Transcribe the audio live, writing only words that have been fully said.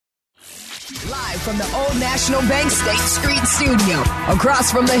Live from the Old National Bank State Street Studio,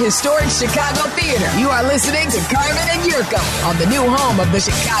 across from the historic Chicago Theater, you are listening to Carmen and Jurko on the new home of the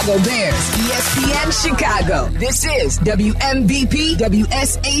Chicago Bears, ESPN Chicago. This is WMVP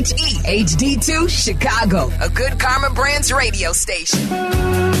WSHE HD2 Chicago, a good Karma Brands radio station.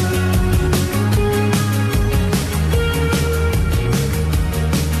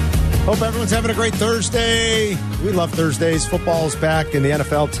 Hope everyone's having a great Thursday. We love Thursdays. Football's back in the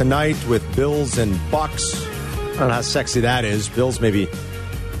NFL tonight with Bills and Bucks. I don't know how sexy that is. Bills maybe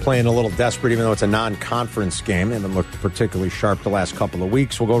playing a little desperate, even though it's a non-conference game. They haven't looked particularly sharp the last couple of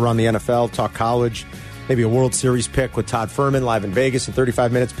weeks. We'll go around the NFL, talk college, maybe a World Series pick with Todd Fuhrman live in Vegas in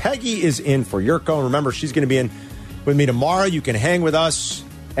 35 minutes. Peggy is in for Jurko. And remember, she's going to be in with me tomorrow. You can hang with us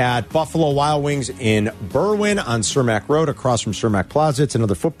at Buffalo Wild Wings in Berwyn on Cermak Road, across from Cermak Plaza. It's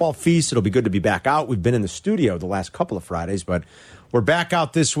another football feast. It'll be good to be back out. We've been in the studio the last couple of Fridays, but we're back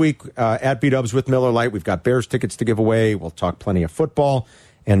out this week at B-Dubs with Miller Lite. We've got Bears tickets to give away. We'll talk plenty of football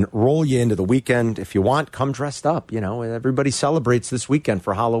and roll you into the weekend. If you want, come dressed up. You know, everybody celebrates this weekend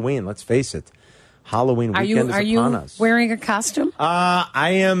for Halloween. Let's face it. Halloween weekend is upon us. Are you wearing a costume? I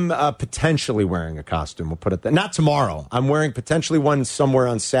am potentially wearing a costume. We'll put it there. Not tomorrow. I'm wearing potentially one somewhere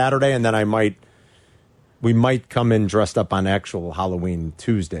on Saturday, and then we might come in dressed up on actual Halloween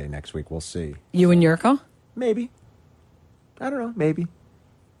Tuesday next week. We'll see. You and Jurko? Maybe. I don't know. Maybe.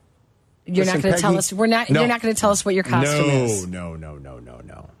 You're not going to tell us. You're not going to tell us what your costume is. No.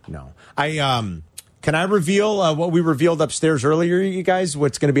 Can I reveal what we revealed upstairs earlier, you guys?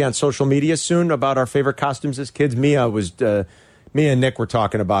 What's going to be on social media soon about our favorite costumes as kids? Me and Nick were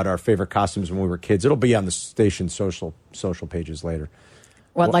talking about our favorite costumes when we were kids. It'll be on the station's social pages later.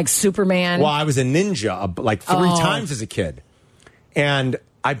 Like Superman? Well, I was a ninja like three times as a kid. And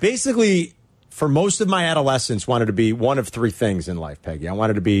I basically, for most of my adolescence, wanted to be one of three things in life, Peggy. I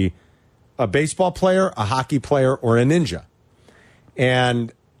wanted to be a baseball player, a hockey player, or a ninja.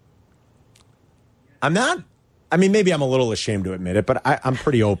 And I'm not, maybe I'm a little ashamed to admit it, but I'm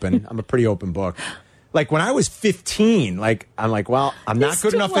pretty open. I'm a pretty open book. Like when I was 15, I'm like, well, I'm not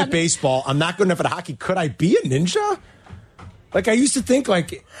good enough at baseball. I'm not good enough at hockey. Could I be a ninja? Like I used to think do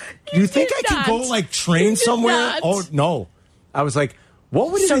you think I could go train somewhere? Oh, no. I was like,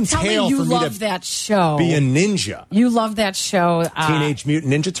 what would it entail for me to that show. Be a ninja? You love that show. Teenage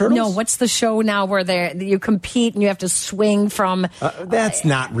Mutant Ninja Turtles? No, what's the show now where you compete and you have to swing from... that's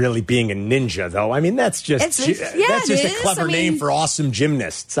not really being a ninja, though. That's just a clever name for awesome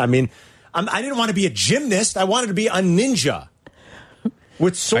gymnasts. I didn't want to be a gymnast. I wanted to be a ninja.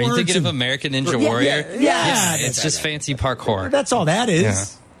 With swords. Are you thinking of American Ninja Warrior? Yeah. It's just fancy parkour. That's all that is.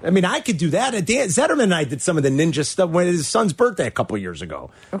 Yeah. I could do that. Zetterman and I did some of the ninja stuff when his son's birthday a couple of years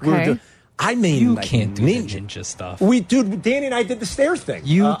ago. Okay. You can't do ninja stuff. Danny and I did the stairs thing.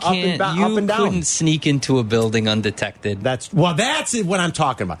 You up can't. and down. Couldn't sneak into a building undetected. That's what I'm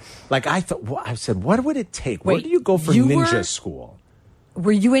talking about. I said, what would it take? Where do you go for ninja school?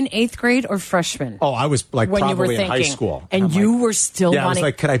 Were you in 8th grade or freshman? Oh, I was probably in high school. And you were still wanting... I was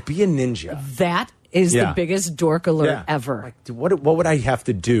like, could I be a ninja? That is the biggest dork alert ever. What would I have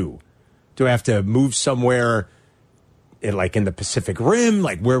to do? Do I have to move somewhere in the Pacific Rim?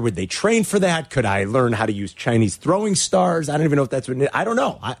 Where would they train for that? Could I learn how to use Chinese throwing stars? I don't even know if that's what... I don't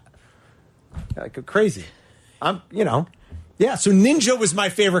know. Crazy. Yeah, so ninja was my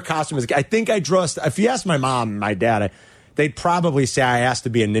favorite costume. I think I dressed... If you ask my mom and my dad, they'd probably say I asked to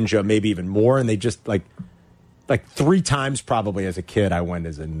be a ninja maybe even more, and they just, like 3 times probably as a kid I went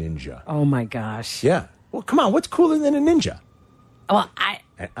as a ninja. Oh, my gosh. Yeah. Well, come on. What's cooler than a ninja? Well,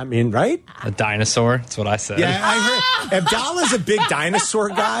 right? A dinosaur. That's what I said. Yeah, I heard. Abdallah's a big dinosaur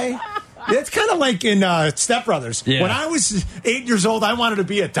guy. It's kind of like in Step Brothers. Yeah. When I was 8 years old, I wanted to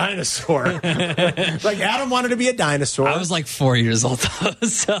be a dinosaur. Adam wanted to be a dinosaur. I was 4 years old, though.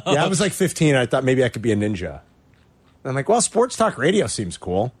 So. Yeah, I was 15. I thought maybe I could be a ninja. I'm like, well, sports talk radio seems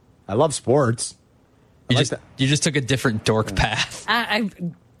cool. I love sports. You just took a different dork path.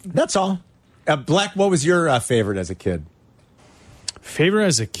 That's all. Black, what was your favorite as a kid? Favorite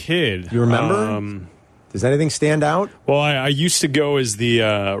as a kid? You remember? Does anything stand out? Well, I used to go as the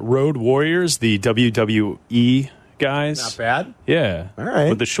Road Warriors, the WWE guys. Not bad. Yeah. All right.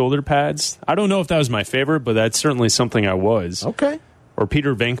 With the shoulder pads. I don't know if that was my favorite, but that's certainly something I was. Okay. Or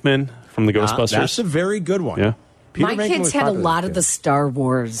Peter Venkman from the Ghostbusters. That's a very good one. Yeah. My kids had a lot of the Star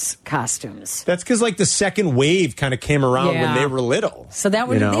Wars costumes. That's because the second wave kind of came around when they were little. So that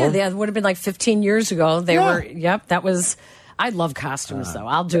would that would have been 15 years ago. They were. Yep, that was. I love costumes though.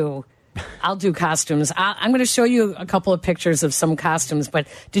 I'll do costumes. I'm going to show you a couple of pictures of some costumes. But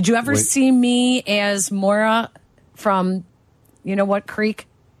did you ever see me as Mora from, you know what creek?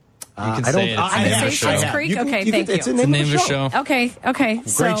 can I say it. don't. It's I the can name of say the Schitt's show. Creek? Okay, thank you. It's the The name name of the show. Okay.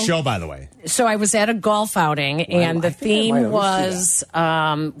 Great show, by the way. So I was at a golf outing, and the I think I might theme was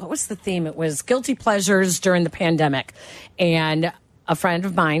what was the theme? It was guilty pleasures during the pandemic, and a friend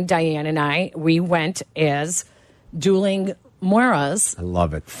of mine, Diane, and we went as dueling Moiras. I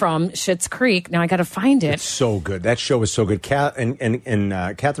love it. From Schitt's Creek. Now I got to find it. It's so good. That show is so good. Catherine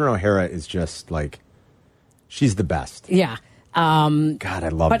O'Hara is just like, she's the best. Yeah. God, I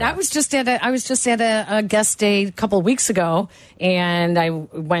love But that. I was just at a guest day a couple of weeks ago, and I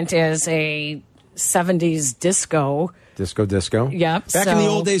went as a 70s disco. Disco. Yep. Back in the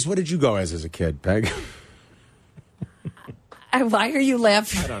old days, what did you go as a kid, Peg? Why are you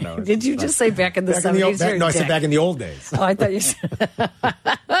laughing? I don't know. Did you just say back in the 70s? No, I said back in the old days. Oh, I thought you said.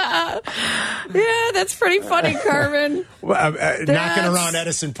 Yeah, that's pretty funny, Carmen. Knocking around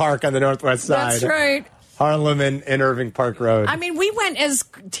Edison Park on the northwest side. That's right. Harlem and Irving Park Road. I mean, we went as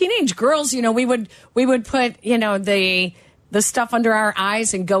teenage girls. You know, we would put the stuff under our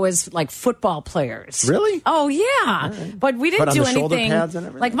eyes and go as like football players. Really? Oh yeah, right. But we didn't Put on do the shoulder anything. pads and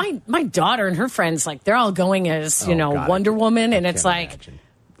everything? Like my daughter and her friends, like they're all going as God, Wonder Woman, and it's like. Imagine.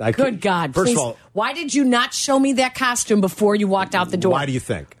 Good God! First Please, of all, why did you not show me that costume before you walked out the door? why do you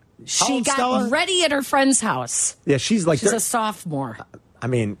think? How She old, got Stella? ready at her friend's house. Yeah, she's like. She's a sophomore. I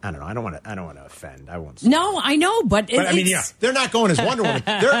mean, I don't know. I don't want to offend. I won't. Say No, I know, but I mean, yeah, they're not going as Wonder Woman.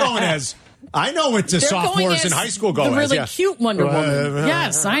 They're going as. I know what the they're going sophomores in as high school go the as. really Yeah. cute Wonder Woman.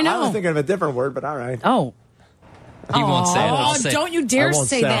 Yes, I know. I was thinking of a different word, but all right. Oh. He won't say it. I'll say it. Don't you dare I won't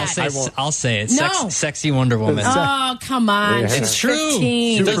say say it. that. I'll say it. No. Sexy Wonder Woman. Oh, come on. Yeah. She's It's true.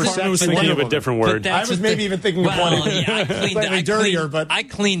 15. Super I was sexy thinking Wonder of a Woman. different But word. that's I was what maybe even thinking of one. Yeah, Slightly dirtier, but I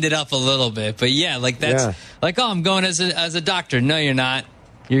cleaned it up a little bit. But yeah, like that's Yeah. like, oh, I'm going as a doctor. No, you're not.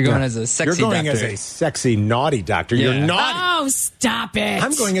 You're going as a sexy You're going doctor. as a sexy naughty doctor. Yeah. You're naughty. Oh, stop it.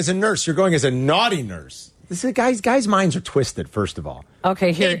 I'm going as a nurse. You're going as a naughty nurse. This is, guys' minds are twisted. First of all.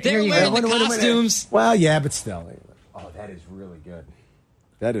 Okay, here They're you wearing go. the costumes. Well, yeah, but still. Oh, that is really good.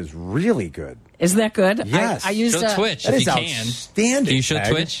 That is really good. Isn't that good? Yes. I used Show a, Twitch That if is you can. outstanding. Can you show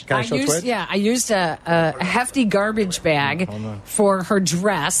Peg. Twitch? Can I show Twitch? Yeah, I used a hefty garbage bag for her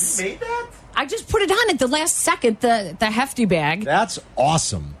dress. Made that? I just put it on at the last second, the hefty bag, That's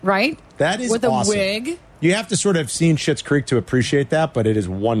awesome. right? That is with awesome. a wig. You have to sort of seen Schitt's Creek to appreciate that, but it is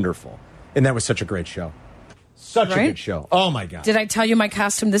wonderful. And that was such a great show. Such a Right? good show. Oh, my God. Did I tell you my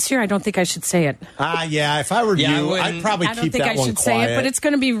costume this year? I don't think I should say it. Yeah, if I were Yeah, I you, wouldn't- I'd probably I don't keep think that I one should quiet. say it, but it's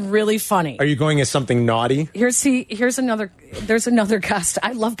going to be really funny. Are you going as something naughty? Here's another. There's another costume.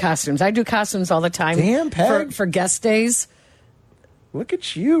 I love costumes. I do costumes all the time. Damn, Peg. for guest days. Look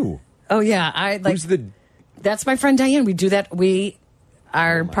at you. Oh yeah, I like. Who's the... That's my friend Diane. We do that. We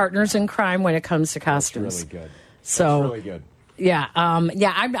are partners in crime when it comes to costumes. Really good. So That's really good. yeah,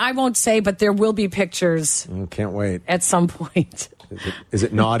 I won't say, but there will be pictures Can't wait. at some point. Is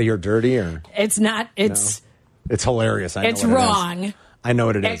it naughty or dirty or? It's not. It's It's hilarious. I know it's what it is. wrong. I know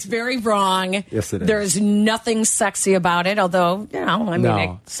what it It's is. very wrong. Yes, it is. There's nothing sexy about it, although, I mean,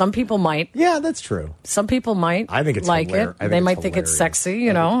 No. some people might. Yeah, that's true. Some people might I think it's like hilarious. it. They might think it's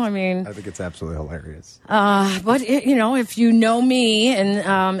sexy, I mean. I think it's absolutely hilarious. But, if you know me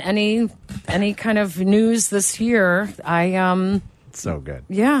and any kind of news this year, It's so good.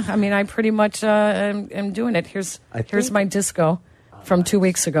 I pretty much am doing it. Here's my disco from 2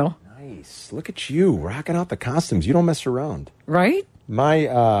 weeks ago. Nice. Look at you rocking out the costumes. You don't mess around. Right?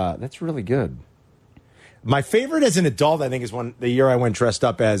 That's really good. My favorite as an adult, I think, is the year I went dressed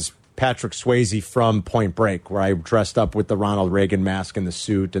up as Patrick Swayze from Point Break, where I dressed up with the Ronald Reagan mask and the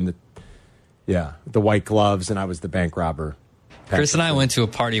suit and the white gloves, and I was the bank robber. Chris and I went to a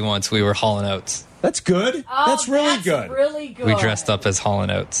party once. We were Hall & Oates. That's good. That's really good. Really good. We dressed up as Hall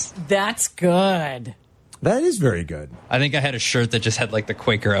 & Oates. That's good. That is very good. I think I had a shirt that just had like the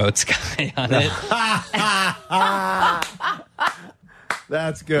Quaker Oats guy on it.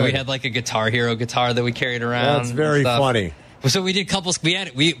 That's good. We had like a Guitar Hero guitar that we carried around. That's very and stuff. funny. So we did couples.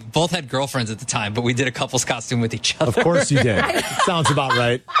 We both had girlfriends at the time, but we did a couples costume with each other. Of course you did. Sounds about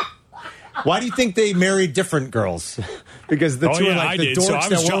right. Why do you think they married different girls? Because the two are like I the did.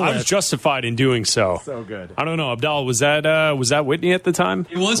 dorks So I was with. justified in doing so. So good. I don't know, Abdal, was that Whitney at the time?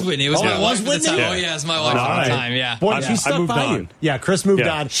 It was Whitney. It was Oh, my it wife was at the time. Whitney? Oh yeah, it was my wife All at right. the time. Yeah. Boy, Yeah. she I stuck moved by on. you. Yeah, Chris moved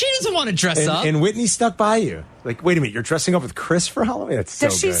Yeah. on. She doesn't want to dress up. And Whitney stuck by you. Like, wait a minute, you're dressing up with Chris for Halloween? That's so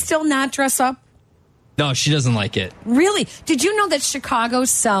Does she good. still not dress up? No, she doesn't like it. Really? Did you know that Chicago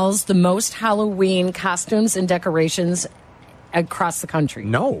sells the most Halloween costumes and decorations across the country?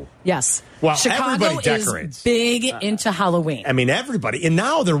 No. Yes. Well, Chicago everybody decorates. is big into Halloween. I mean, everybody. And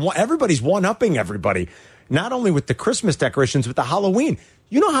now everybody's one-upping everybody. Not only with the Christmas decorations, but the Halloween.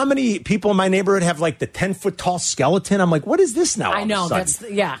 You know how many people in my neighborhood have like the 10-foot tall skeleton? I'm like, what is this now? I know.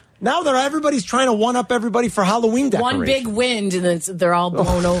 Now everybody's trying to one up everybody for Halloween decorations. One big wind and they're all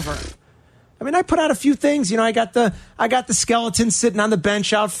blown over. I mean, I put out a few things. I got the skeleton sitting on the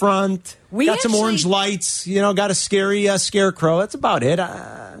bench out front. Some orange lights. Got a scary scarecrow. That's about it.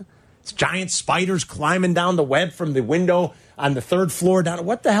 It's giant spiders climbing down the web from the window on the third floor down.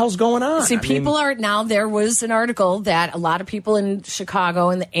 What the hell's going on? See, there was an article that a lot of people in Chicago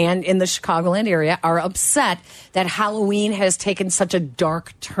and in the Chicagoland area are upset that Halloween has taken such a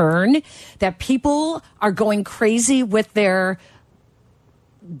dark turn, that people are going crazy with their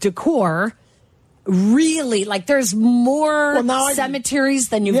decor. Really, like there's more cemeteries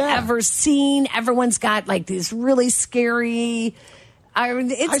than you've ever seen. Everyone's got like these really scary.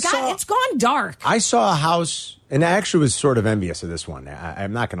 It's gone dark. I saw a house, and I actually was sort of envious of this one.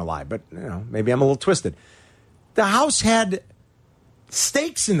 I'm not going to lie, but maybe I'm a little twisted. The house had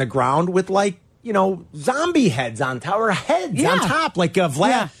stakes in the ground with zombie heads on top, or heads on top, like a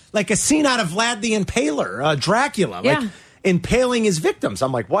scene out of Vlad the Impaler, Dracula, impaling his victims.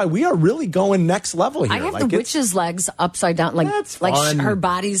 I'm like, why? We are really going next level here. I have the witch's legs upside down, her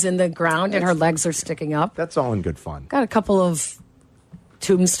body's in the ground and her legs are sticking up. That's all in good fun. Got a couple of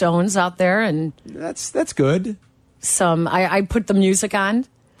tombstones out there, and that's good. I put the music on.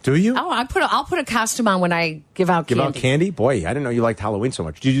 Do you? Oh, I'll put a costume on when I give out candy. Give out candy? Boy, I didn't know you liked Halloween so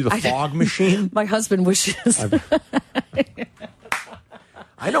much. Did you do the fog machine? My husband wishes.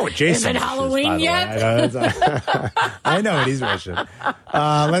 I know what Jason wishes. Is it Halloween yet? I know what he's wishing.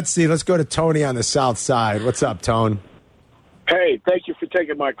 Let's see. Let's go to Tony on the south side. What's up, Tone? Hey, thank you for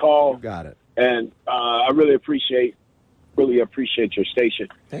taking my call. Got it. And I really appreciate your station.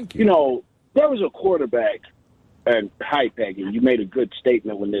 Thank you. There was a quarterback, and hi, Peggy, you made a good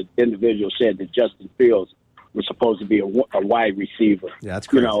statement when the individual said that Justin Fields was supposed to be a wide receiver. Yeah, that's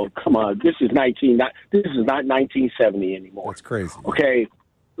crazy. Come on, this is not 1970 anymore. That's crazy. Okay,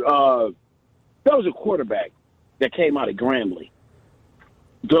 there was a quarterback that came out of Grambling,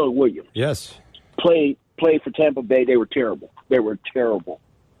 Doug Williams. Yes, played for Tampa Bay. They were terrible.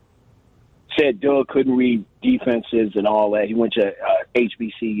 Said Doug couldn't read defenses and all that. He went to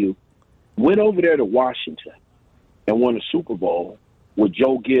HBCU. Went over there to Washington and won a Super Bowl with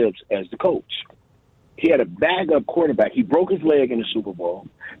Joe Gibbs as the coach. He had a backup quarterback. He broke his leg in the Super Bowl,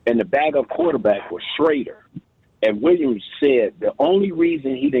 and the backup quarterback was Schrader. And Williams said the only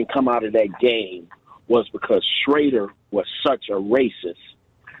reason he didn't come out of that game was because Schrader was such a racist,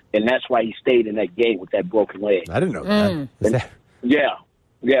 and that's why he stayed in that game with that broken leg. I didn't know that.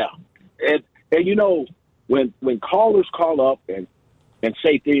 Yeah. And when callers call up and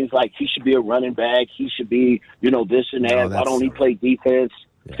say things like he should be a running back, he should be, this and that, why don't he play defense?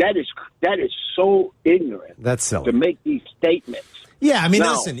 Yeah. That is so ignorant. That's silly to make these statements. Yeah, I mean,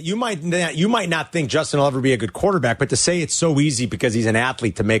 listen, you might not think Justin will ever be a good quarterback, but to say it's so easy because he's an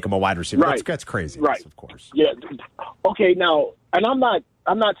athlete to make him a wide receiver, that's crazy. Right, of course. Yeah. Okay, now, and I'm not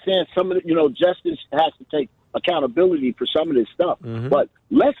saying some of the, Justin has to take accountability for some of this stuff, but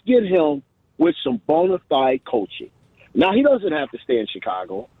let's get him with some bona fide coaching. Now, he doesn't have to stay in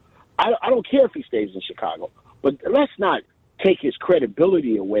Chicago. I don't care if he stays in Chicago, but let's not take his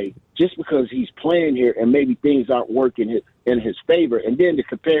credibility away just because he's playing here and maybe things aren't working in his favor. And then to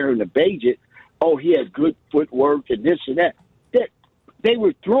compare him to Bajet, he has good footwork and this and that. They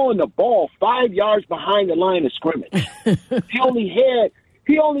were throwing the ball 5 yards behind the line of scrimmage. He only had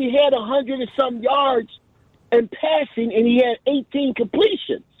 100 and some yards in passing, and he had 18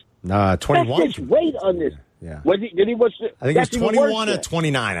 completions. 21. That's just weight on this. Yeah. I think it was 21 of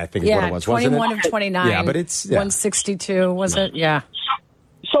 29, I think is what it was. 21 of 29. Yeah, but it's 162, was it? Yeah.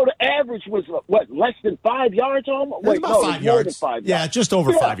 So the average was, less than 5 yards on? Wait, about 5 yards. More than 5 yards. Yeah, just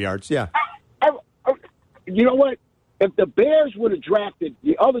over 5 yards, yeah. You know what? If the Bears would have drafted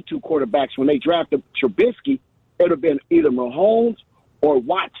the other two quarterbacks when they drafted Trubisky, it would have been either Mahomes or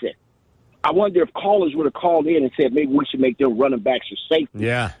Watson. I wonder if callers would have called in and said maybe we should make them running backs or safety.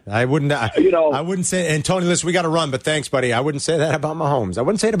 Yeah, I wouldn't. I wouldn't say. And Tony, listen, we got to run, but thanks, buddy. I wouldn't say that about Mahomes. I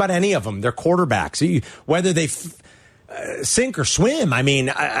wouldn't say it about any of them. They're quarterbacks, whether they sink or swim. I mean,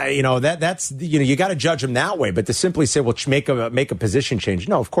 that's you got to judge them that way. But to simply say, well, make a position change,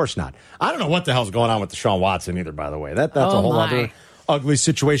 no, of course not. I don't know what the hell's going on with Deshaun Watson either. By the way, that's a whole other ugly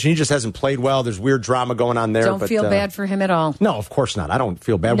situation. He just hasn't played well. There's weird drama going on there. Don't feel bad for him at all. No, of course not. I don't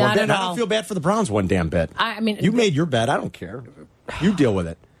feel bad. Not at all. I don't feel bad for the Browns one damn bit. I mean, you made your bet. I don't care. You deal with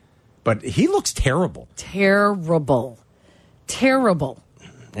it. But he looks terrible. Terrible.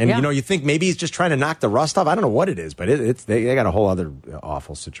 And you think maybe he's just trying to knock the rust off. I don't know what it is, but they got a whole other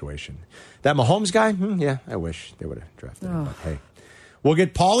awful situation. That Mahomes guy, I wish they would have drafted him. But hey. We'll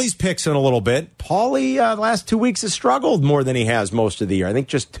get Paulie's picks in a little bit. Paulie, the last 2 weeks, has struggled more than he has most of the year. I think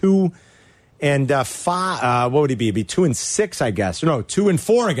just 2 and 5. What would he be? It'd be 2 and 6, I guess. No, 2 and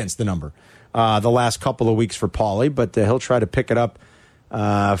 4 against the number the last couple of weeks for Paulie. But he'll try to pick it up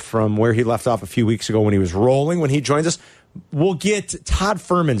from where he left off a few weeks ago when he was rolling. When he joins us, we'll get Todd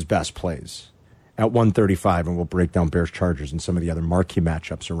Fuhrman's best plays at 1:35, and we'll break down Bears-Chargers and some of the other marquee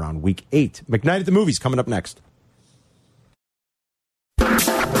matchups around Week 8. McKnight at the Movies coming up next.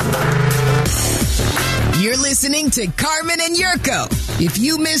 You're listening to Carmen and Jurko. If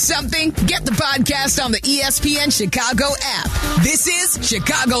you missed something, get the podcast on the ESPN Chicago app. This is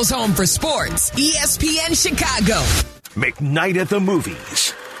Chicago's home for sports. ESPN Chicago. McKnight at the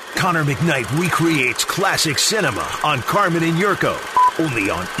Movies. Connor McKnight recreates classic cinema on Carmen and Jurko, only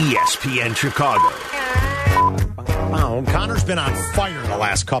on ESPN Chicago. Wow, Connor's been on fire the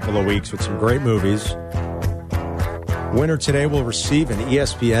last couple of weeks with some great movies. Winner today will receive an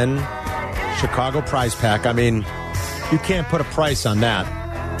ESPN Chicago prize pack. I mean, you can't put a price on that.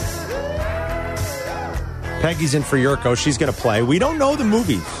 Peggy's in for Jurko. She's going to play. We don't know the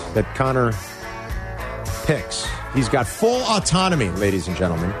movies that Connor picks. He's got full autonomy, ladies and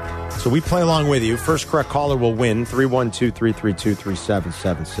gentlemen. So we play along with you. First correct caller will win.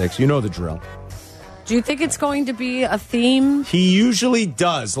 312-332-3776. You know the drill. Do you think it's going to be a theme? He usually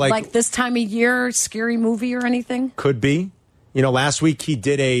does. Like this time of year, scary movie or anything? Could be. You know, last week he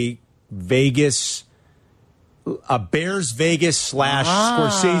did a Bears Vegas /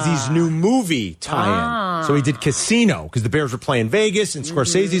 Scorsese's new movie tie-in. So he did Casino because the Bears were playing Vegas and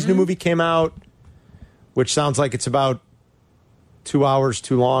Scorsese's new movie came out, which sounds like it's about 2 hours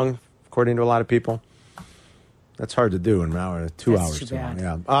too long, according to a lot of people. That's hard to do in an hour. 2 hours too long.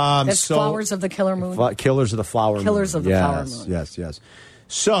 Yeah. That's Flowers of the Killer Moon. Killers of the Flower Moon. Killers of the Flower Moon. Yes.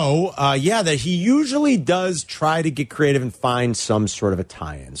 So, that he usually does try to get creative and find some sort of a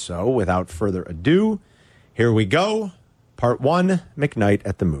tie-in. So, without further ado, here we go. Part 1, McKnight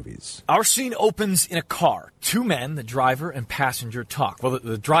at the Movies. Our scene opens in a car. 2 men, the driver and passenger, talk. Well,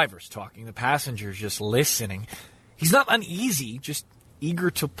 the driver's talking. The passenger's just listening. He's not uneasy, just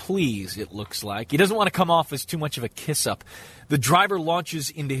eager to please, it looks like. He doesn't want to come off as too much of a kiss-up. The driver launches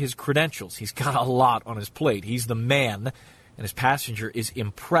into his credentials. He's got a lot on his plate. He's the man, and his passenger is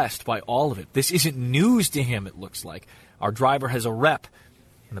impressed by all of it. This isn't news to him, it looks like. Our driver has a rep,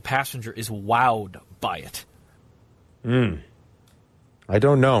 and the passenger is wowed by it. I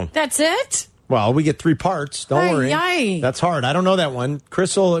don't know. That's it? Well, we get 3 parts. Don't worry. That's hard. I don't know that one.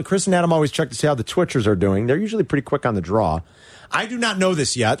 Chris and Adam always check to see how the Twitchers are doing. They're usually pretty quick on the draw. I do not know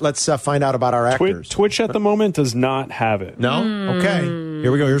this yet. Let's find out about our actors. Twitch at the moment does not have it. No? Okay.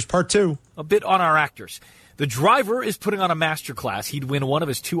 Here we go. Here's part 2. A bit on our actors. The driver is putting on a masterclass. He'd win one of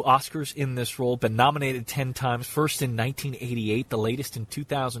his 2 Oscars in this role, been nominated 10 times, first in 1988, the latest in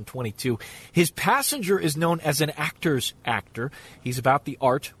 2022. His passenger is known as an actor's actor. He's about the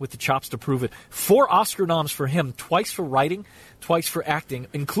art with the chops to prove it. 4 Oscar noms for him, twice for writing, twice for acting,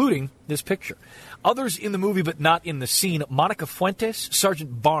 including this picture. Others in the movie but not in the scene, Monica Fuentes,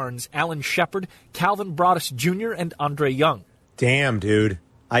 Sergeant Barnes, Alan Shepard, Calvin Broadus Jr., and Andre Young. Damn, dude.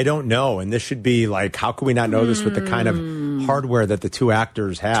 I don't know. And this should be like, how could we not know this with the kind of hardware that the 2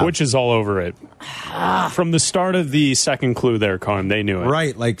 actors have? Twitch is all over it. From the start of the second clue there, Con, they knew it.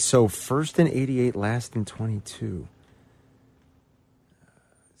 Right. Like, so first in 88, last in 22.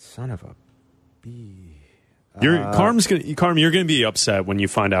 Son of a bee. Carm, you're going to be upset when you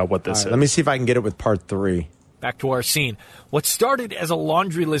find out what this is. Let me see if I can get it with part 3. Back to our scene. What started as a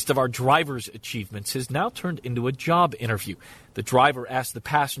laundry list of our driver's achievements has now turned into a job interview. The driver asks the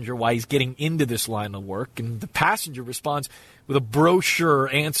passenger why he's getting into this line of work, and the passenger responds with a brochure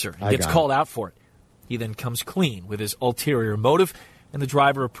answer and gets called out for it. He then comes clean with his ulterior motive, and the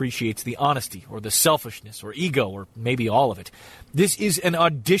driver appreciates the honesty or the selfishness or ego or maybe all of it. This is an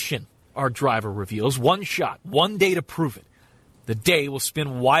audition, our driver reveals. 1 shot, 1 day to prove it. The day will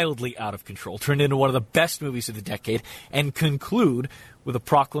spin wildly out of control, turn into one of the best movies of the decade, and conclude with a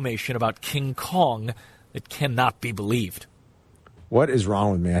proclamation about King Kong that cannot be believed. What is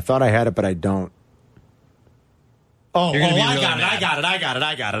wrong with me? I thought I had it, but I don't. I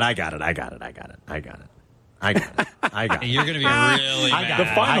got it. You're going to be really mad. The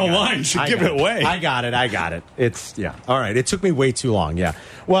final line should give it away. I got it. It's, all right. It took me way too long, yeah.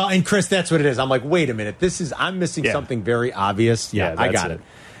 Well, and Chris, that's what it is. I'm like, wait a minute. I'm missing something very obvious. Yeah, I got it.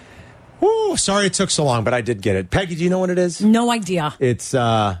 Woo, sorry it took so long, but I did get it. Peggy, do you know what it is? No idea. It's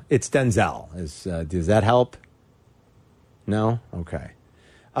Denzel. Does that help? No? Okay.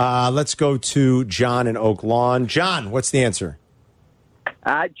 Let's go to John in Oak Lawn. John, what's the answer?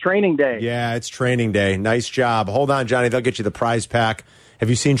 Training Day. Yeah, it's Training Day. Nice job. Hold on, Johnny. They'll get you the prize pack. Have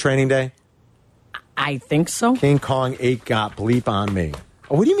you seen Training Day? I think so. King Kong 8 got bleep on me.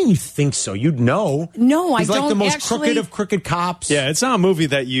 Oh, what do you mean you think so? You'd know. No, He's I like don't the most actually... crooked of crooked cops. Yeah, it's not a movie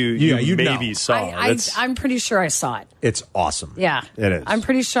that you maybe know. saw. I'm pretty sure I saw it. It's awesome. Yeah, it is. I'm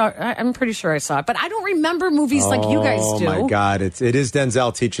pretty sure I saw it, but I don't remember movies like you guys do. Oh my God! It is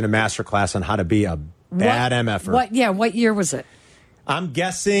Denzel teaching a master class on how to be a bad MFer. What year was it? I'm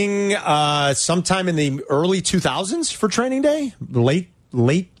guessing sometime in the early 2000s for Training Day.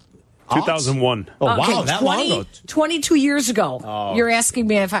 Late 2001. Oh, wow, that long ago. 22 years ago. Oh. You're asking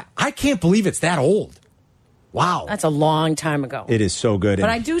me if I can't believe it's that old. Wow. That's a long time ago. It is so good. But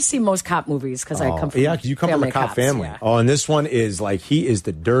I do see most cop movies because I come from you come from a cop family. Yeah. Oh, and this one is like, he is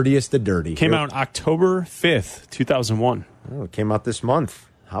the dirtiest of dirty. Came out October 5th, 2001. Oh, it came out this month.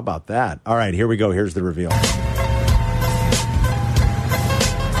 How about that? All right, here we go. Here's the reveal.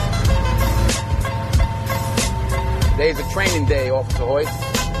 Today's a training day, Officer Hoyt.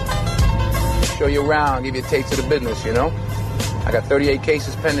 Show you around, give you a taste of the business, you know? I got 38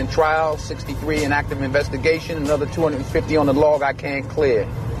 cases pending trial, 63 in active investigation, another 250 on the log I can't clear.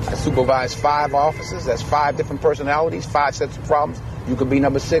 I supervise 5 officers, that's 5 different personalities, 5 sets of problems. You could be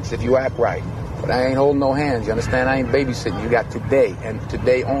number 6 if you act right. But I ain't holding no hands, you understand? I ain't babysitting. You got today, and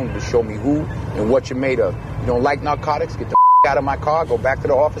today only, to show me who and what you're made of. You don't like narcotics? Get the out of my car, go back to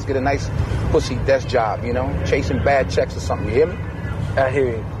the office, get a nice pussy desk job, you know? Chasing bad checks or something, you hear me? I hear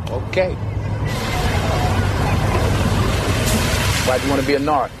you. Okay. Why do you want to be a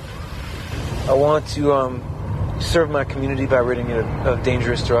narc? I want to serve my community by ridding it of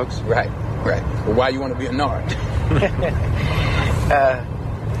dangerous drugs. Right. Well, why you want to be a narc?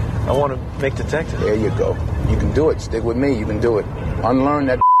 I want to make detective. There you go. You can do it. Stick with me. You can do it. Unlearn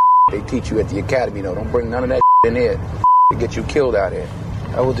that they teach you at the academy, though. Don't bring none of that in here to get you killed out here.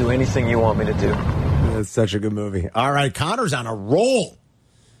 I will do anything you want me to do. That's such a good movie. All right, Connor's on a roll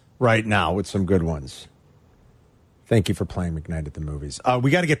right now with some good ones. Thank you for playing McKnight at the Movies. We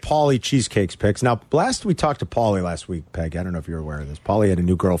got to get Paulie Cheesecake's picks. Now, we talked to Paulie last week, Peg. I don't know if you're aware of this. Paulie had a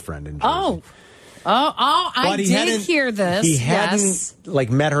new girlfriend in Jersey. I did hear this. He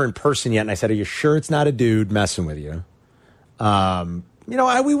hadn't met her in person yet, and I said, "Are you sure it's not a dude messing with you?" We're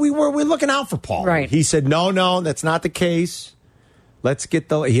looking out for Paul. Right. He said, "No, that's not the case. Let's get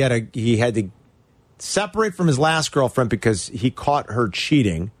the." He had to separate from his last girlfriend because he caught her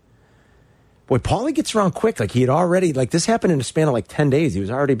cheating. Boy, Paulie gets around quick. Like, he had already, this happened in a span of 10 days. He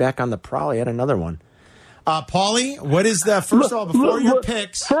was already back on the prowl. He had another one. Paulie, what is the, first of all, before your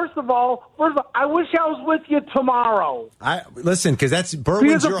picks. First of all, I wish I was with you tomorrow. Listen, because that's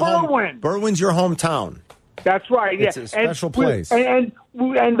Berwyn's your home. Berwyn's your hometown. That's right. It's a special place. And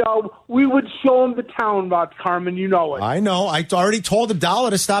we would show him the town, Carmen. You know it. I know. I already told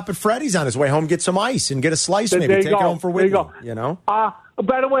Abdallah to stop at Freddy's on his way home, get some ice, and get a slice, maybe. Take it home for Whitney. You know?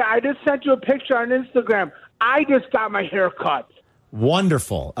 By the way, I just sent you a picture on Instagram. I just got my hair cut.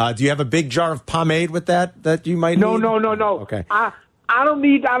 Wonderful. Do you have a big jar of pomade with that you might need? No. Okay. I don't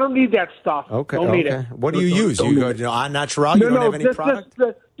need that stuff. Okay. Don't need it. What do you use? You go on natural? You don't have any product?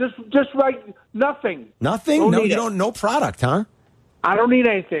 Just like nothing. Nothing? No product, huh? I don't need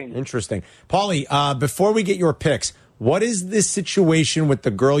anything. Interesting. Paulie, before we get your picks, what is this situation with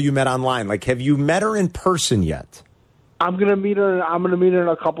the girl you met online? Have you met her in person yet? I'm gonna meet her in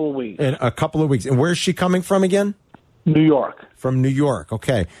a couple of weeks. In a couple of weeks. And where's she coming from again? New York. From New York.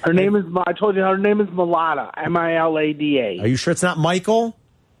 Okay. Her name is. I told you her name is Milada. Milada. Are you sure it's not Michael?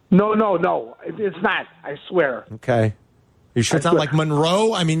 No. It's not. I swear. Okay. You sure it's not like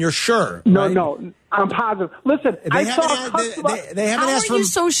Monroe? I mean, you're sure? No. I'm positive. Listen, I saw a customer. How are you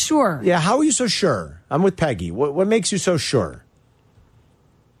so sure? Yeah. How are you so sure? I'm with Peggy. What makes you so sure?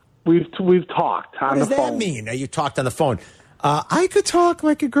 We've talked on the phone. What does that mean? You talked on the phone. I could talk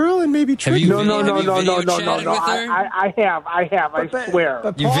like a girl and maybe trick No. I have. I swear.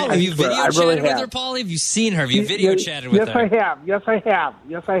 Have you video chatted with her, Paulie? Have you seen her? Have you video chatted with her? Yes, I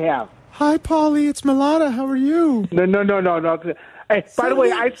have. Hi, Paulie. It's Milada. How are you? No. Hey, by the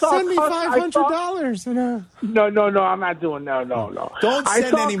way, I saw. Send me $500. No. I'm not doing. No. Don't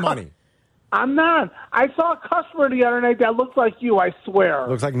send any money. I'm not. I saw a customer the other night that looked like you. I swear.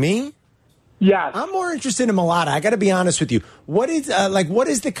 Looks like me? Yes. I'm more interested in Milada. I got to be honest with you. What is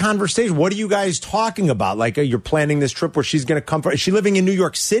the conversation? What are you guys talking about? You're planning this trip where she's going to come from. Is she living in New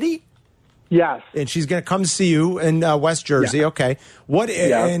York City? Yes. And she's going to come see you in West Jersey. Yeah. Okay.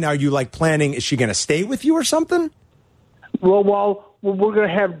 And are you planning? Is she going to stay with you or something? Well, we're going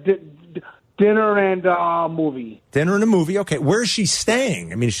to have dinner and a movie. Dinner and a movie. Okay. Where is she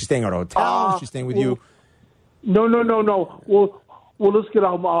staying? I mean, is she staying at a hotel? Is she staying with you? No. Well, let's get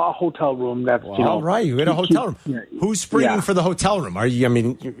a hotel room. That's all right. You get a hotel room. Who's springing for the hotel room? Are you? I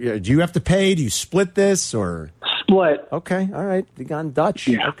mean, do you have to pay? Do you split this or split? Okay, all right. You gone Dutch?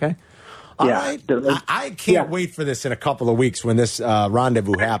 Yeah. Okay. All right. I can't wait for this in a couple of weeks when this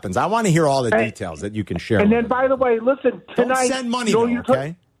rendezvous happens. I want to hear all the details that you can share. And then, by the way, listen, tonight. Don't send money,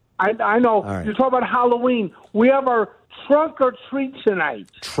 okay? I know. Right. You're talking about Halloween. We have our trunk or treat tonight.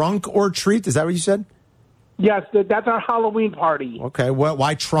 Trunk or treat? Is that what you said? Yes, that's our Halloween party. Okay.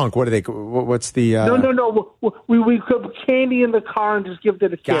 Why trunk? What are they? What's the? No. We put candy in the car and just give it to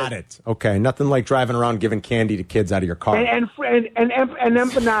the kids. Got it. Okay. Nothing like driving around giving candy to kids out of your car. And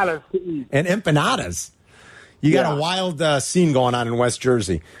empanadas to eat. And empanadas. You got a wild scene going on in West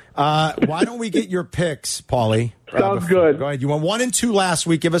Jersey. Why don't we get your picks, Paulie? Sounds good. Go ahead. You won 1 and 2 last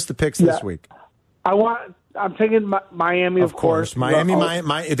week. Give us the picks this week. I'm taking Miami, of course. Miami.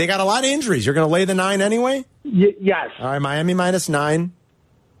 They got a lot of injuries. You're going to lay the 9 anyway? Yes. All right, Miami -9.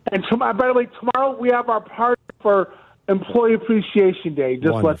 And by the way, tomorrow we have our party for Employee Appreciation Day.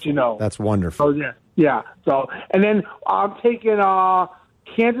 Just wonderful. let you know. That's wonderful. Oh, yeah. So, and then I'm taking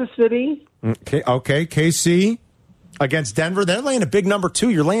Kansas City. Okay, KC against Denver. They're laying a big number,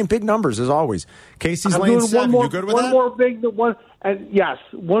 too. You're laying big numbers, as always. KC's laying 7. You good with that? One more big one. And yes,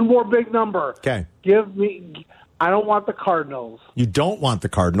 one more big number. Okay. Give me. I don't want the Cardinals. You don't want the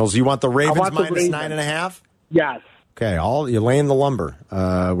Cardinals. You want the Ravens Ravens. -9.5? Yes. Okay. You're laying the lumber,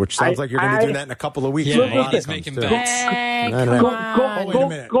 which sounds like you're going to be doing that in a couple of weeks. Yeah, he's making bets.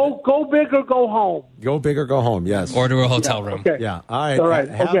 Go big or go home. Go big or go home. Yes. Or to a hotel room. Okay. Yeah. All right. All right.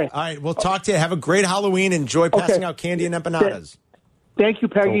 Okay. All right. We'll talk to you. Have a great Halloween. Enjoy passing out candy and empanadas. Thank you,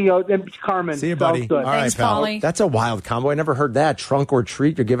 Peggy and Carmen. See you, buddy. All right, Thanks, pal. Paulie. That's a wild combo. I never heard that. Trunk or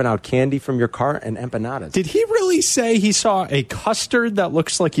treat. You're giving out candy from your car and empanadas. Did he really say he saw a custard that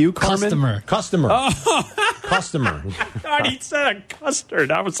looks like you, Carmen? Customer. Oh. Customer. I thought he said a custard.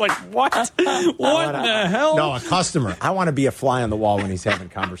 I was like, what? What the hell? No, a customer. I want to be a fly on the wall when he's having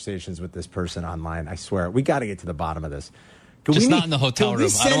conversations with this person online. I swear. We got to get to the bottom of this. Not in the hotel room.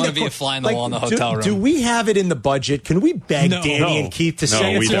 I don't want to be a fly on the wall in the hotel room. Do we have it in the budget? Can we beg Danny and Keith to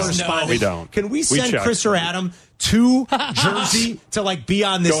send us correspondence? We don't. Can we send Chris or Adam to Jersey to be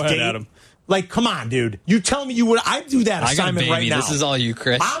on this Go ahead, date? Adam. Come on, dude. You tell me you would. I'd do that assignment right now. This is all you,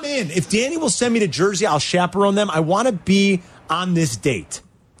 Chris. I'm in. If Danny will send me to Jersey, I'll chaperone them. I want to be on this date.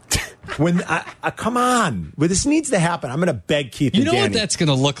 Come on. This needs to happen. I'm going to beg Keith and Danny. You know what that's going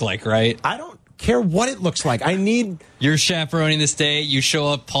to look like, right? I don't care what it looks like. You're chaperoning this date. You show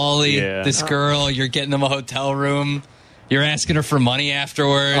up, Paulie, this girl. You're getting them a hotel room. You're asking her for money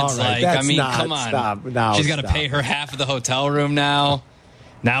afterwards. Right, come on. Stop. No, she's got to pay her half of the hotel room now.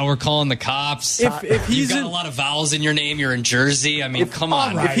 Now we're calling the cops. If you've got a lot of vowels in your name, you're in Jersey. Come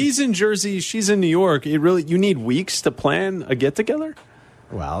on. If he's in Jersey, she's in New York. You need weeks to plan a get together.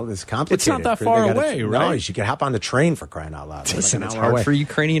 Well, it's complicated. It's not that far away, right? No, you could hop on the train for crying out loud. Listen, it's hard for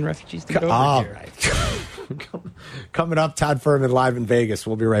Ukrainian refugees to go over all here. Right. Coming up, Todd Fuhrman live in Vegas.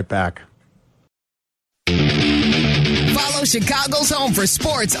 We'll be right back. Follow Chicago's Home for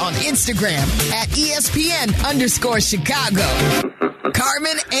Sports on Instagram at ESPN_Chicago.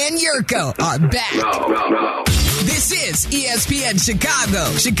 Carmen and Jurko are back. This is ESPN Chicago,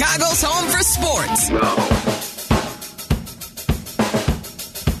 Chicago's Home for Sports.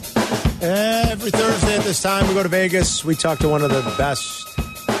 Every Thursday at this time, we go to Vegas. We talk to one of the best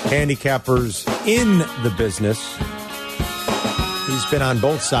handicappers in the business. He's been on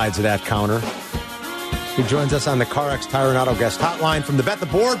both sides of that counter. He joins us on the CarX Tire and Auto Guest Hotline from the Bet the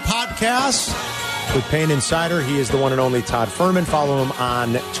Board podcast with Payne Insider. He is the one and only Todd Fuhrman. Follow him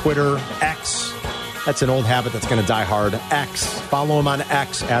on Twitter, X. That's an old habit that's going to die hard. X. Follow him on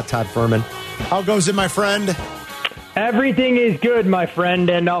X at Todd Fuhrman. How goes it, my friend? Everything is good, my friend,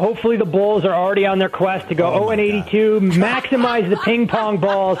 and hopefully the Bulls are already on their quest to go 0-82, maximize the ping pong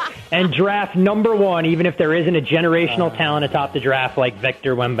balls, and draft number 1, even if there isn't a generational talent atop the draft like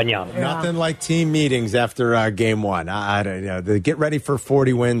Victor Wembanyama. Nothing like team meetings after game 1. I don't know. Get ready for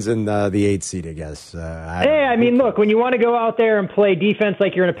 40 wins in the 8th seed, I guess. Look, when you want to go out there and play defense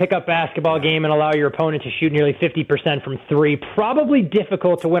like you're in a pickup basketball game and allow your opponent to shoot nearly 50% from 3, probably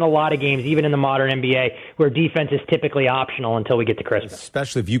difficult to win a lot of games, even in the modern NBA, where defense is typically optional until we get to Christmas.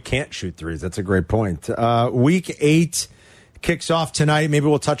 Especially if you can't shoot threes. That's a great point. Week 8 kicks off tonight. Maybe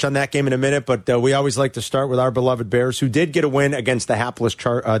we'll touch on that game in a minute, but we always like to start with our beloved Bears, who did get a win against the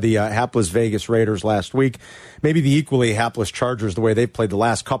hapless Vegas Raiders last week. Maybe the equally hapless Chargers, the way they've played the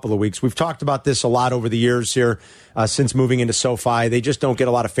last couple of weeks. We've talked about this a lot over the years here since moving into SoFi. They just don't get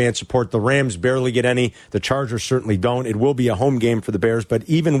a lot of fan support. The Rams barely get any. The Chargers certainly don't. It will be a home game for the Bears, but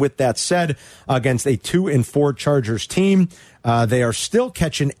even with that said, against a 2-4 Chargers team, they are still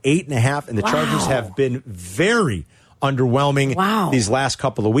catching 8.5, and the Chargers have been very underwhelming these last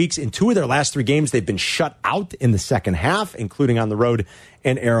couple of weeks. In 2 of their last 3 games, they've been shut out in the second half, including on the road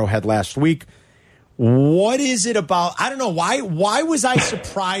in Arrowhead last week. What is it about? I don't know. Why was I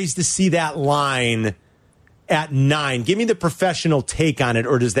surprised to see that line at 9? Give me the professional take on it,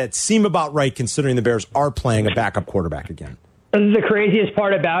 or does that seem about right considering the Bears are playing a backup quarterback again? The craziest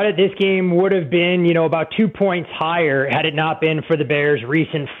part about it, this game would have been, about 2 points higher had it not been for the Bears'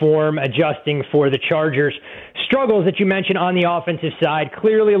 recent form adjusting for the Chargers' struggles that you mentioned on the offensive side.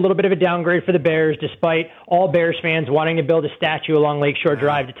 Clearly a little bit of a downgrade for the Bears, despite all Bears fans wanting to build a statue along Lakeshore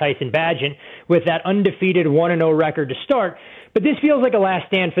Drive to Tyson Bagent with that undefeated 1-0 record to start. But this feels like a last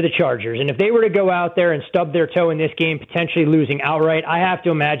stand for the Chargers. And if they were to go out there and stub their toe in this game, potentially losing outright, I have to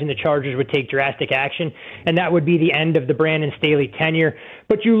imagine the Chargers would take drastic action, and that would be the end of the Brandon Staley tenure.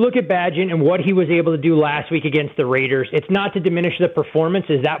 But you look at Bagent and what he was able to do last week against the Raiders. It's not to diminish the performance,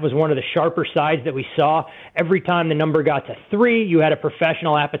 as that was one of the sharper sides that we saw. Every time the number got to 3, you had a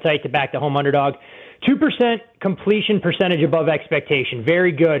professional appetite to back the home underdog. 2% completion percentage above expectation.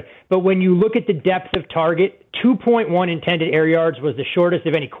 Very good. But when you look at the depth of target, 2.1 intended air yards was the shortest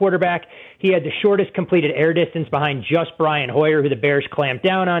of any quarterback. He had the shortest completed air distance behind just Brian Hoyer, who the Bears clamped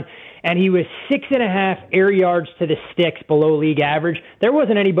down on. And he was 6.5 air yards to the sticks below league average. There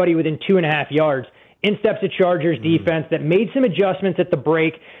wasn't anybody within 2.5 yards. In steps the Chargers defense that made some adjustments at the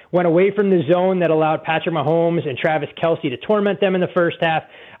break, went away from the zone that allowed Patrick Mahomes and Travis Kelce to torment them in the first half.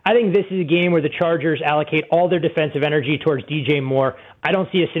 I think this is a game where the Chargers allocate all their defensive energy towards DJ Moore. I don't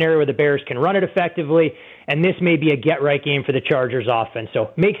see a scenario where the Bears can run it effectively, and this may be a get-right game for the Chargers offense. So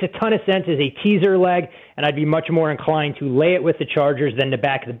makes a ton of sense as a teaser leg, and I'd be much more inclined to lay it with the Chargers than to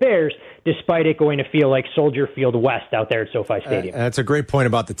back the Bears, despite it going to feel like Soldier Field West out there at SoFi Stadium. That's a great point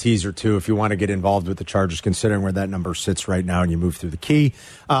about the teaser, too, if you want to get involved with the Chargers, considering where that number sits right now and you move through the key.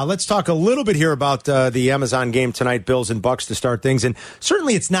 Let's talk a little bit here about the Amazon game tonight, Bills and Bucks, to start things. And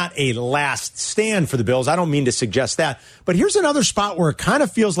certainly it's not a last stand for the Bills. I don't mean to suggest that. But here's another spot where it kind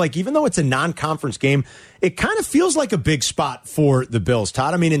of feels like, even though it's a non-conference game, it kind of feels like a big spot for the Bills,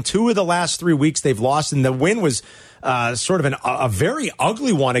 Todd. I mean, in 2 of the last 3 weeks they've lost, and the win was sort of a very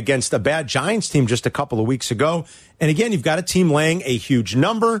ugly one against a bad Giants team just a couple of weeks ago. And again, you've got a team laying a huge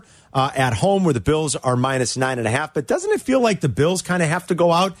number at home where the Bills are minus 9.5. But doesn't it feel like the Bills kind of have to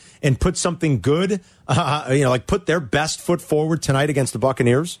go out and put something good, like put their best foot forward tonight against the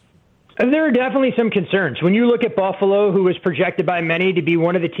Buccaneers? There are definitely some concerns. When you look at Buffalo, who was projected by many to be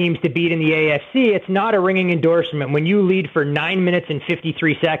one of the teams to beat in the AFC, it's not a ringing endorsement when you lead for 9 minutes and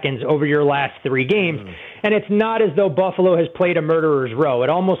 53 seconds over your last 3 games. And it's not as though Buffalo has played a murderer's row. It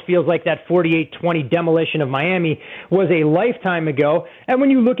almost feels like that 48-20 demolition of Miami was a lifetime ago. And when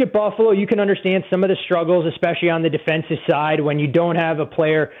you look at Buffalo, you can understand some of the struggles, especially on the defensive side, when you don't have a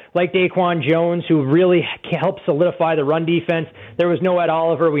player like Daquan Jones who really helps solidify the run defense. There was no Ed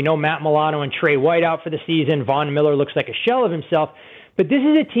Oliver. We know Matt Milano and Trey White out for the season. Von Miller looks like a shell of himself. But this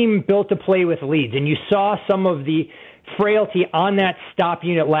is a team built to play with leads. And you saw some of the frailty on that stop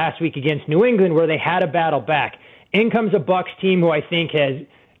unit last week against New England where they had a battle back. In comes a Bucs team who I think has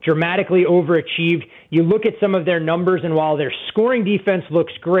dramatically overachieved. You look at some of their numbers, and while their scoring defense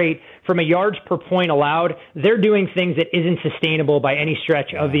looks great, from a yards per point allowed, they're doing things that isn't sustainable by any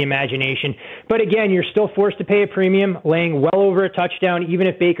stretch of the imagination. But again, you're still forced to pay a premium, laying well over a touchdown, even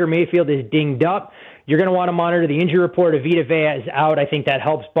if Baker Mayfield is dinged up. You're going to want to monitor the injury report. If Vita Vea is out, I think that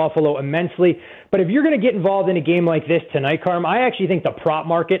helps Buffalo immensely. But if you're going to get involved in a game like this tonight, Carm, I actually think the prop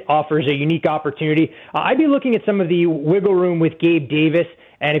market offers a unique opportunity. I'd be looking at some of the wiggle room with Gabe Davis.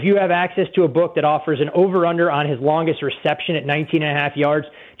 And if you have access to a book that offers an over-under on his longest reception at 19.5 yards,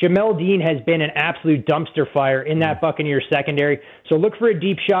 Jamel Dean has been an absolute dumpster fire in that Buccaneers secondary. So look for a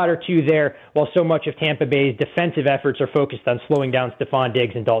deep shot or two there, while so much of Tampa Bay's defensive efforts are focused on slowing down Stephon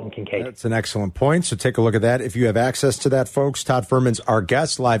Diggs and Dalton Kincaid. That's an excellent point. So take a look at that if you have access to that, folks. Todd Fuhrman's our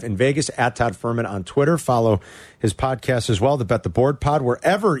guest live in Vegas at Todd Fuhrman on Twitter. Follow his podcast as well, the Bet the Board Pod,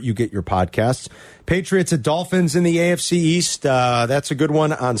 wherever you get your podcasts. Patriots at Dolphins in the AFC East. That's a good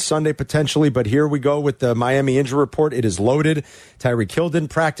one on Sunday potentially, but here we go with the Miami injury report. It is loaded. Tyreek Hill didn't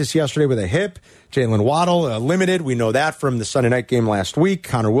practice yesterday with a hip. Jalen Waddle limited. We know that from the Sunday night game last week.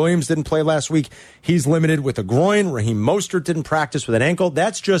 Connor Williams didn't play last week. He's limited with a groin. Raheem Mostert didn't practice with an ankle.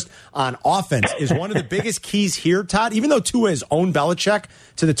 That's just on offense is one of the biggest keys here, Todd. Even though Tua has owned Belichick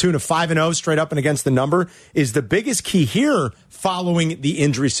to the tune of 5-0 straight up and against the number, is the biggest key here following the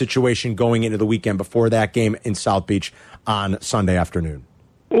injury situation going into the weekend before that game in South Beach on Sunday afternoon.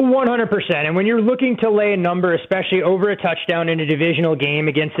 100%. And when you're looking to lay a number, especially over a touchdown in a divisional game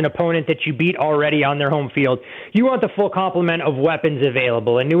against an opponent that you beat already on their home field, you want the full complement of weapons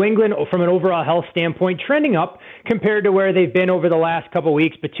available. And New England, from an overall health standpoint, trending up compared to where they've been over the last couple of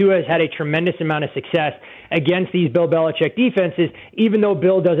weeks. But Tua has had a tremendous amount of success against these Bill Belichick defenses, even though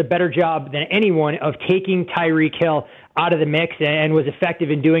Bill does a better job than anyone of taking Tyreek Hill out of the mix and was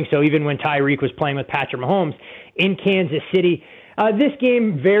effective in doing so even when Tyreek was playing with Patrick Mahomes in Kansas City. This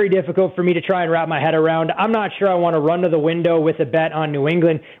game, very difficult for me to try and wrap my head around. I'm not sure I want to run to the window with a bet on New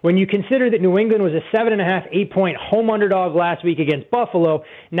England. When you consider that New England was a 7.5, 8-point home underdog last week against Buffalo,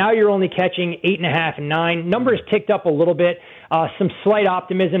 now you're only catching 8.5 and 9. Numbers ticked up a little bit. Some slight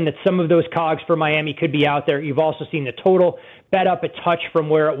optimism that some of those cogs for Miami could be out there. You've also seen the total bet up a touch from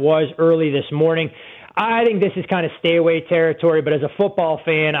where it was early this morning. I think this is kind of stay away territory, but as a football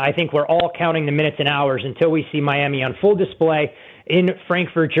fan, I think we're all counting the minutes and hours until we see Miami on full display in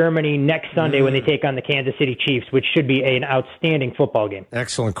Frankfurt, Germany next Sunday when they take on the Kansas City Chiefs, which should be an outstanding football game.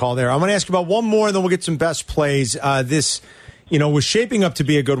 Excellent call there. I'm going to ask you about one more, and then we'll get some best plays. This, was shaping up to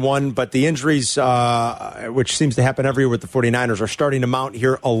be a good one, but the injuries, which seems to happen every year with the 49ers, are starting to mount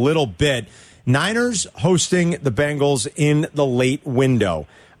here a little bit. Niners hosting the Bengals in the late window.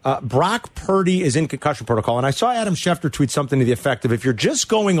 Brock Purdy is in concussion protocol, and I saw Adam Schefter tweet something to the effect of, if you're just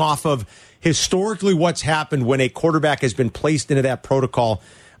going off of historically what's happened when a quarterback has been placed into that protocol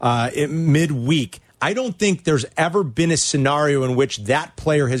midweek, I don't think there's ever been a scenario in which that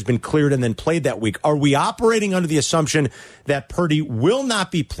player has been cleared and then played that week. Are we operating under the assumption that Purdy will not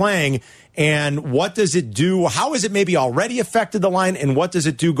be playing? And what does it do? How has it maybe already affected the line? And what does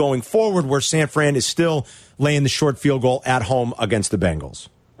it do going forward where San Fran is still laying the short field goal at home against the Bengals?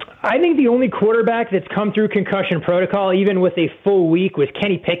 I think the only quarterback that's come through concussion protocol, even with a full week, was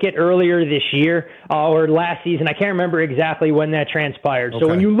Kenny Pickett earlier this year or last season. I can't remember exactly when that transpired. Okay. So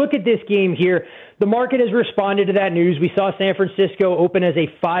when you look at this game here, the market has responded to that news. We saw San Francisco open as a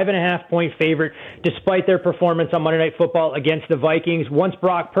 5.5-point favorite despite their performance on Monday Night Football against the Vikings. Once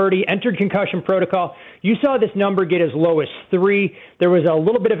Brock Purdy entered concussion protocol, you saw this number get as low as 3. There was a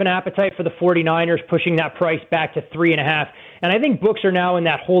little bit of an appetite for the 49ers, pushing that price back to 3.5. And I think books are now in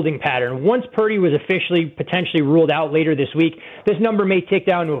that holding pattern. Once Purdy was officially potentially ruled out later this week, this number may tick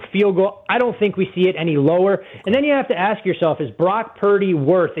down to a field goal. I don't think we see it any lower. And then you have to ask yourself, is Brock Purdy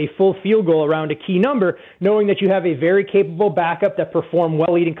worth a full field goal around a key number, knowing that you have a very capable backup that performed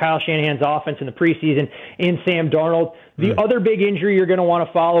well leading Kyle Shanahan's offense in the preseason in Sam Darnold? The other big injury you're going to want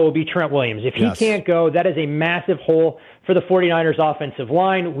to follow will be Trent Williams. If he can't go, that is a massive hole for the 49ers offensive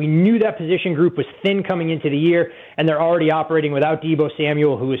line. We knew that position group was thin coming into the year, and they're already operating without Deebo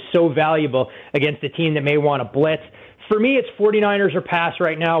Samuel, who is so valuable against a team that may want to blitz. For me, it's 49ers or pass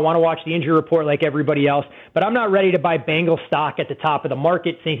right now. I want to watch the injury report like everybody else, but I'm not ready to buy Bengals stock at the top of the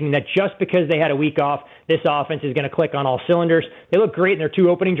market thinking that just because they had a week off, this offense is going to click on all cylinders. They look great in their 2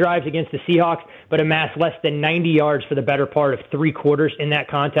 opening drives against the Seahawks, but amassed less than 90 yards for the better part of 3 quarters in that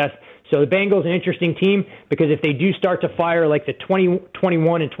contest. So the Bengals, an interesting team, because if they do start to fire like the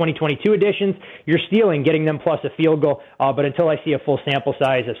 2021 and 2022 editions, you're stealing, getting them plus a field goal. But until I see a full sample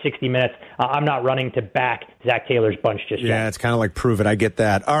size of 60 minutes, I'm not running to back Zach Taylor's bunch just yet. Yeah, it's kind of like prove it. I get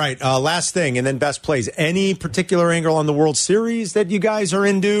that. All right, last thing, and then best plays. Any particular angle on the World Series that you guys are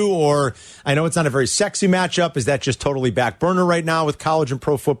into? Or I know it's not a very sexy matchup. Is that just totally back burner right now with college and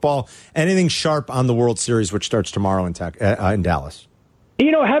pro football? Anything sharp on the World Series, which starts tomorrow in Dallas?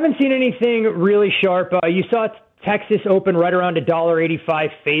 Haven't seen anything really sharp. You saw Texas open right around $1.85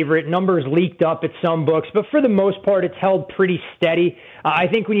 favorite. Numbers leaked up at some books, but for the most part, it's held pretty steady. I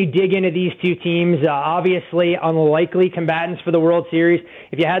think when you dig into these two teams, obviously unlikely combatants for the World Series.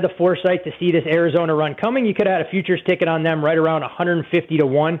 If you had the foresight to see this Arizona run coming, you could have had a futures ticket on them right around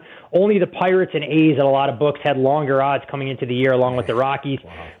 150-1. Only the Pirates and A's at a lot of books had longer odds coming into the year along with the Rockies.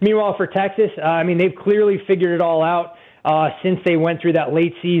 Wow. Meanwhile, for Texas, they've clearly figured it all out. since they went through that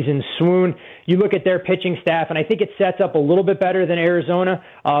late season swoon. You look at their pitching staff, and I think it sets up a little bit better than Arizona,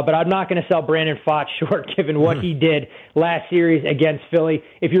 but I'm not going to sell Brandon Pfaadt short given what he did last series against Philly.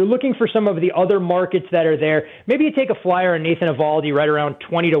 If you're looking for some of the other markets that are there, maybe you take a flyer on Nathan Eovaldi right around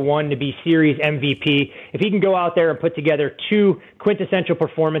 20-1 to be series MVP. If he can go out there and put together 2 quintessential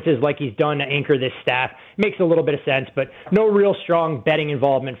performances like he's done to anchor this staff, makes a little bit of sense, but no real strong betting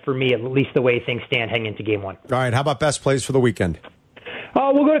involvement for me, at least the way things stand heading into game 1. All right, how about best plays for the weekend?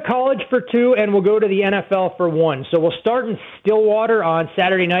 We'll go to college for 2, and we'll go to the NFL for 1. So we'll start in Stillwater on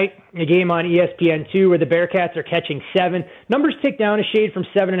Saturday night, a game on ESPN2 where the Bearcats are catching 7. Numbers tick down a shade from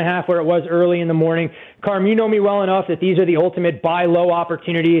 7.5 where it was early in the morning. Carm, you know me well enough that these are the ultimate buy low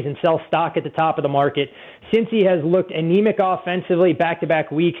opportunities and sell stock at the top of the market. Cincy has looked anemic offensively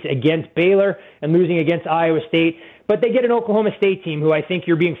back-to-back weeks against Baylor and losing against Iowa State. But they get an Oklahoma State team who I think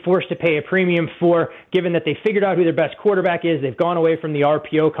you're being forced to pay a premium for, given that they figured out who their best quarterback is. They've gone away from the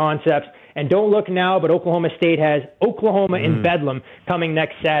RPO concepts. And don't look now, but Oklahoma State has Oklahoma in Bedlam coming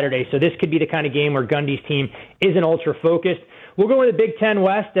next Saturday. So this could be the kind of game where Gundy's team isn't ultra-focused. We'll go to the Big Ten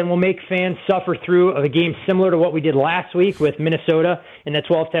West, and we'll make fans suffer through a game similar to what we did last week with Minnesota in the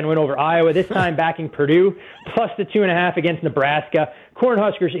 12-10 win over Iowa, this time backing Purdue, plus the 2.5 against Nebraska.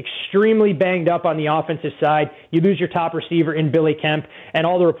 Cornhuskers extremely banged up on the offensive side. You lose your top receiver in Billy Kemp, and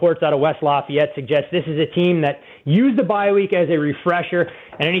all the reports out of West Lafayette suggest this is a team that used the bye week as a refresher,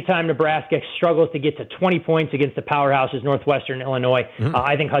 and anytime Nebraska struggles to get to 20 points against the powerhouses, Northwestern Illinois,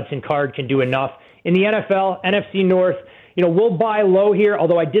 I think Hudson Card can do enough. In the NFL, NFC North, we'll buy low here,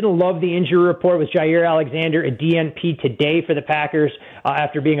 although I didn't love the injury report with Jair Alexander, a DNP today for the Packers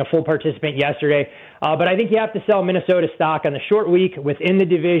after being a full participant yesterday. But I think you have to sell Minnesota stock on the short week within the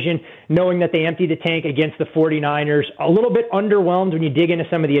division, knowing that they emptied the tank against the 49ers. A little bit underwhelmed when you dig into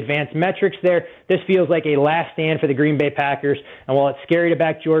some of the advanced metrics there. This feels like a last stand for the Green Bay Packers. And while it's scary to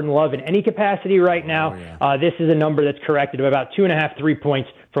back Jordan Love in any capacity right now, this is a number that's corrected to about 2.5, 3 points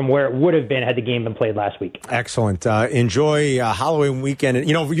from where it would have been had the game been played last week. Excellent. Enjoy Halloween weekend. And,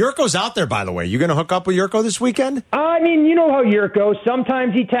 Jurko's out there, by the way. You going to hook up with Jurko this weekend? I mean, you know how Jurko.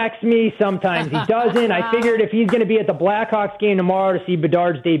 Sometimes he texts me, sometimes he doesn't. I figured if he's going to be at the Blackhawks game tomorrow to see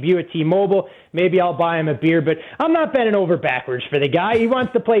Bedard's debut at T-Mobile, maybe I'll buy him a beer. But I'm not bending over backwards for the guy. He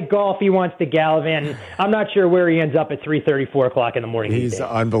wants to play golf. He wants to gallivant. And I'm not sure where he ends up at 3:30, 4 o'clock in the morning. He's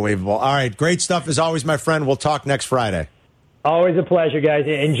unbelievable. All right, great stuff as always, my friend. We'll talk next Friday. Always a pleasure, guys.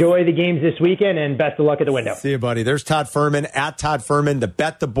 Enjoy the games this weekend, and best of luck at the window. See you, buddy. There's Todd Fuhrman, at Todd Fuhrman, the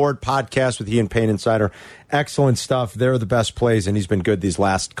Bet the Board podcast with he and Payne Insider. Excellent stuff. They're the best plays, and he's been good these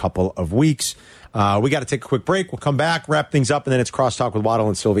last couple of weeks. We got to take a quick break. We'll come back, wrap things up, and then it's Crosstalk with Waddle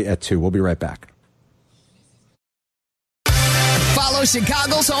and Sylvie at 2. We'll be right back. Follow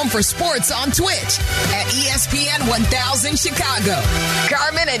Chicago's Home for Sports on Twitch at ESPN 1000 Chicago.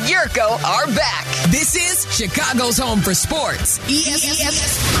 Carmen and Jurko are back. This is Chicago's Home for Sports. ESPN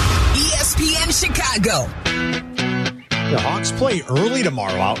Chicago. The Hawks play early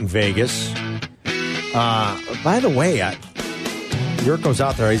tomorrow out in Vegas. By the way, Jurko's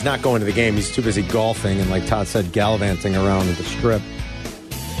out there. He's not going to the game. He's too busy golfing and, like Todd said, gallivanting around the strip.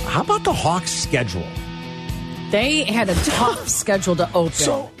 How about the Hawks' schedule? They had a tough schedule to open.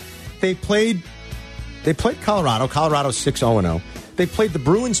 So they played Colorado. Colorado's 6-0-0. They played the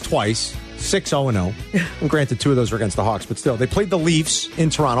Bruins twice, 6-0-0. And granted, 2 of those were against the Hawks, but still. They played the Leafs in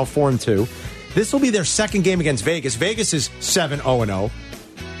Toronto, 4-2. This will be their second game against Vegas. Vegas is 7-0-0.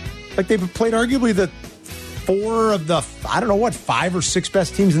 Like, they've played arguably the 4 of the, 5 or 6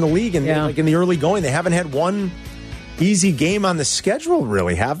 best teams in the league. And like in the early going, they haven't had one easy game on the schedule,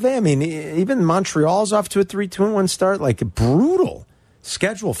 really, have they? I mean, even Montreal's off to a 3-2-1 start. Like, a brutal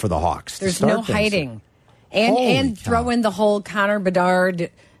schedule for the Hawks. There's no hiding. And throw in the whole Connor Bedard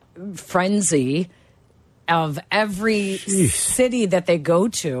frenzy of every city that they go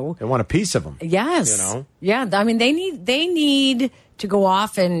to. They want a piece of them. Yes. Yeah, I mean, they need to go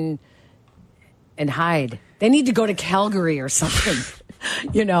off and hide. They need to go to Calgary or something.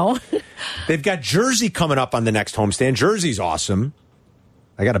 They've got Jersey coming up on the next homestand. Jersey's awesome.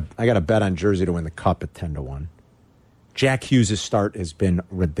 I got a bet on Jersey to win the Cup at 10-1. Jack Hughes' start has been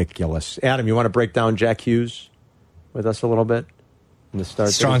ridiculous. Adam, you want to break down Jack Hughes with us a little bit in the start?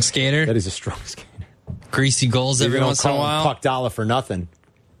 Strong skater. That is a strong skater. Greasy goals every once in a while. Puck Dollar for nothing.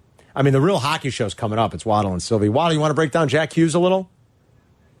 I mean, the real hockey show's coming up. It's Waddle and Sylvie. Waddle, you want to break down Jack Hughes a little?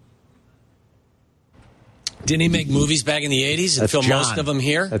 Didn't he make movies back in the 80s and film most of them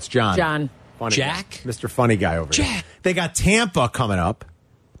here? That's John. Funny Jack? Guy. Mr. Funny Guy over Jack. there. They got Tampa coming up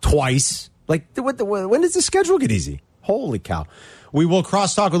twice. Like, when does the schedule get easy? Holy cow. We will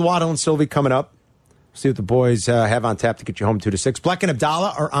crosstalk with Waddle and Sylvie coming up. See what the boys have on tap to get you home 2 to 6. Bleck and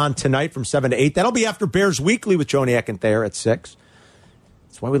Abdallah are on tonight from 7 to 8. That'll be after Bears Weekly with Joniak and Thayer at 6.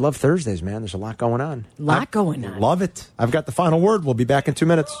 That's why we love Thursdays, man. There's a lot going on. Going on. Love it. I've got the final word. We'll be back in 2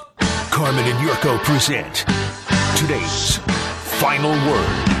 minutes. Carmen and Jurko present today's final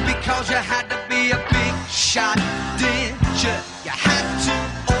word. Because you had to be a big shot, did you? You had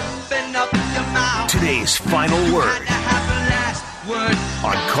to open up your mouth. Today's final word. Had to have the last word.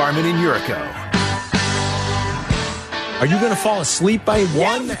 On Carmen and Jurko. Are you going to fall asleep by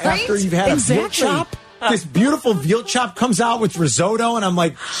 1 after you've had a veal chop? This beautiful veal chop comes out with risotto, and I'm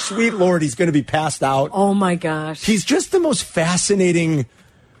like, sweet Lord, he's going to be passed out. Oh, my gosh. He's just the most fascinating,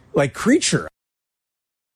 creature.